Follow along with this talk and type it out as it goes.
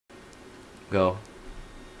Go.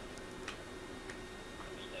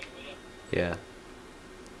 Yeah.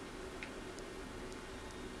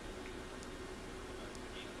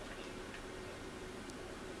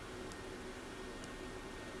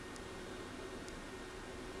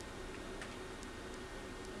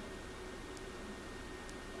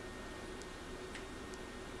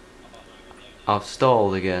 I've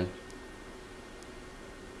stalled again.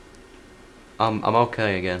 I'm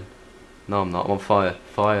okay again. No, I'm not. I'm on fire.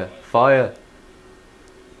 Fire. Fire.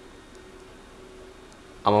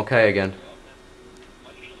 I'm okay again.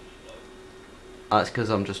 That's because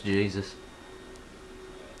I'm just Jesus.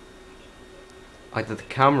 The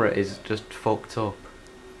camera is just fucked up.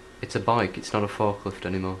 It's a bike, it's not a forklift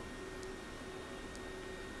anymore.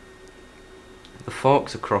 The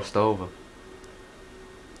forks are crossed over.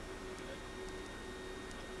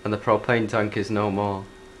 And the propane tank is no more.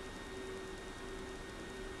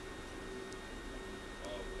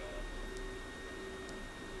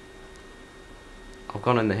 I've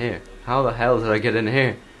gone in here. How the hell did I get in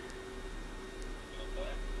here?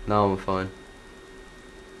 No, I'm fine.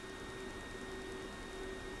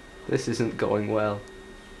 This isn't going well.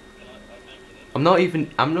 I'm not even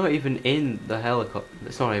in the helicopter.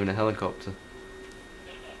 It's not even a helicopter.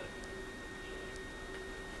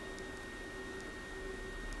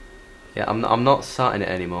 Yeah, I'm not sat in it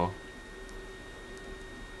anymore.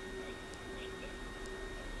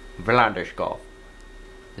 Vladishkov.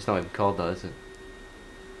 It's not even called that, is it?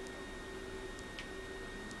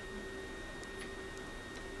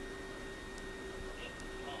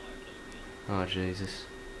 Oh Jesus.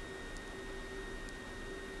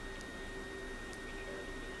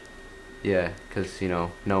 Yeah, because, you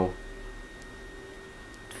know, no.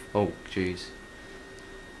 Oh, jeez.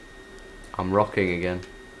 I'm rocking again.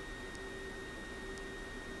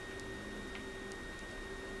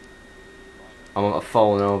 I'm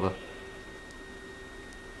falling over.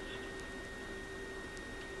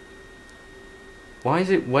 Why is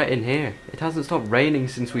it wet in here? It hasn't stopped raining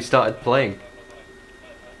since we started playing.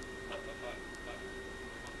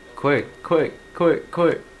 Quick, quick, quick,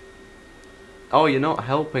 quick. Oh, you're not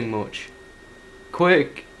helping much.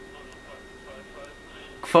 Quick!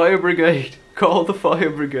 Fire brigade! Call the fire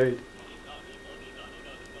brigade!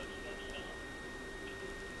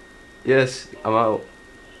 Yes, I'm out.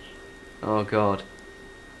 Oh god.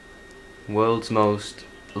 World's most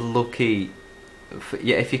lucky...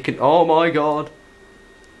 Yeah, if you can... Oh my god!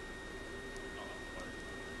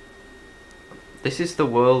 This is the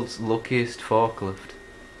world's luckiest forklift.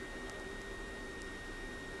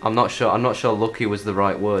 I'm not sure lucky was the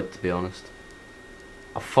right word, to be honest.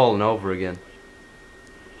 I've fallen over again.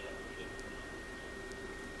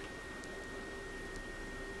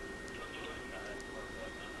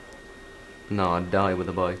 No, I'd die with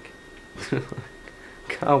a bike.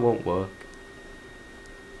 Car won't work.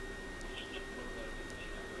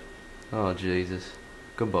 Oh Jesus.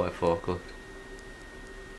 Goodbye, forklift.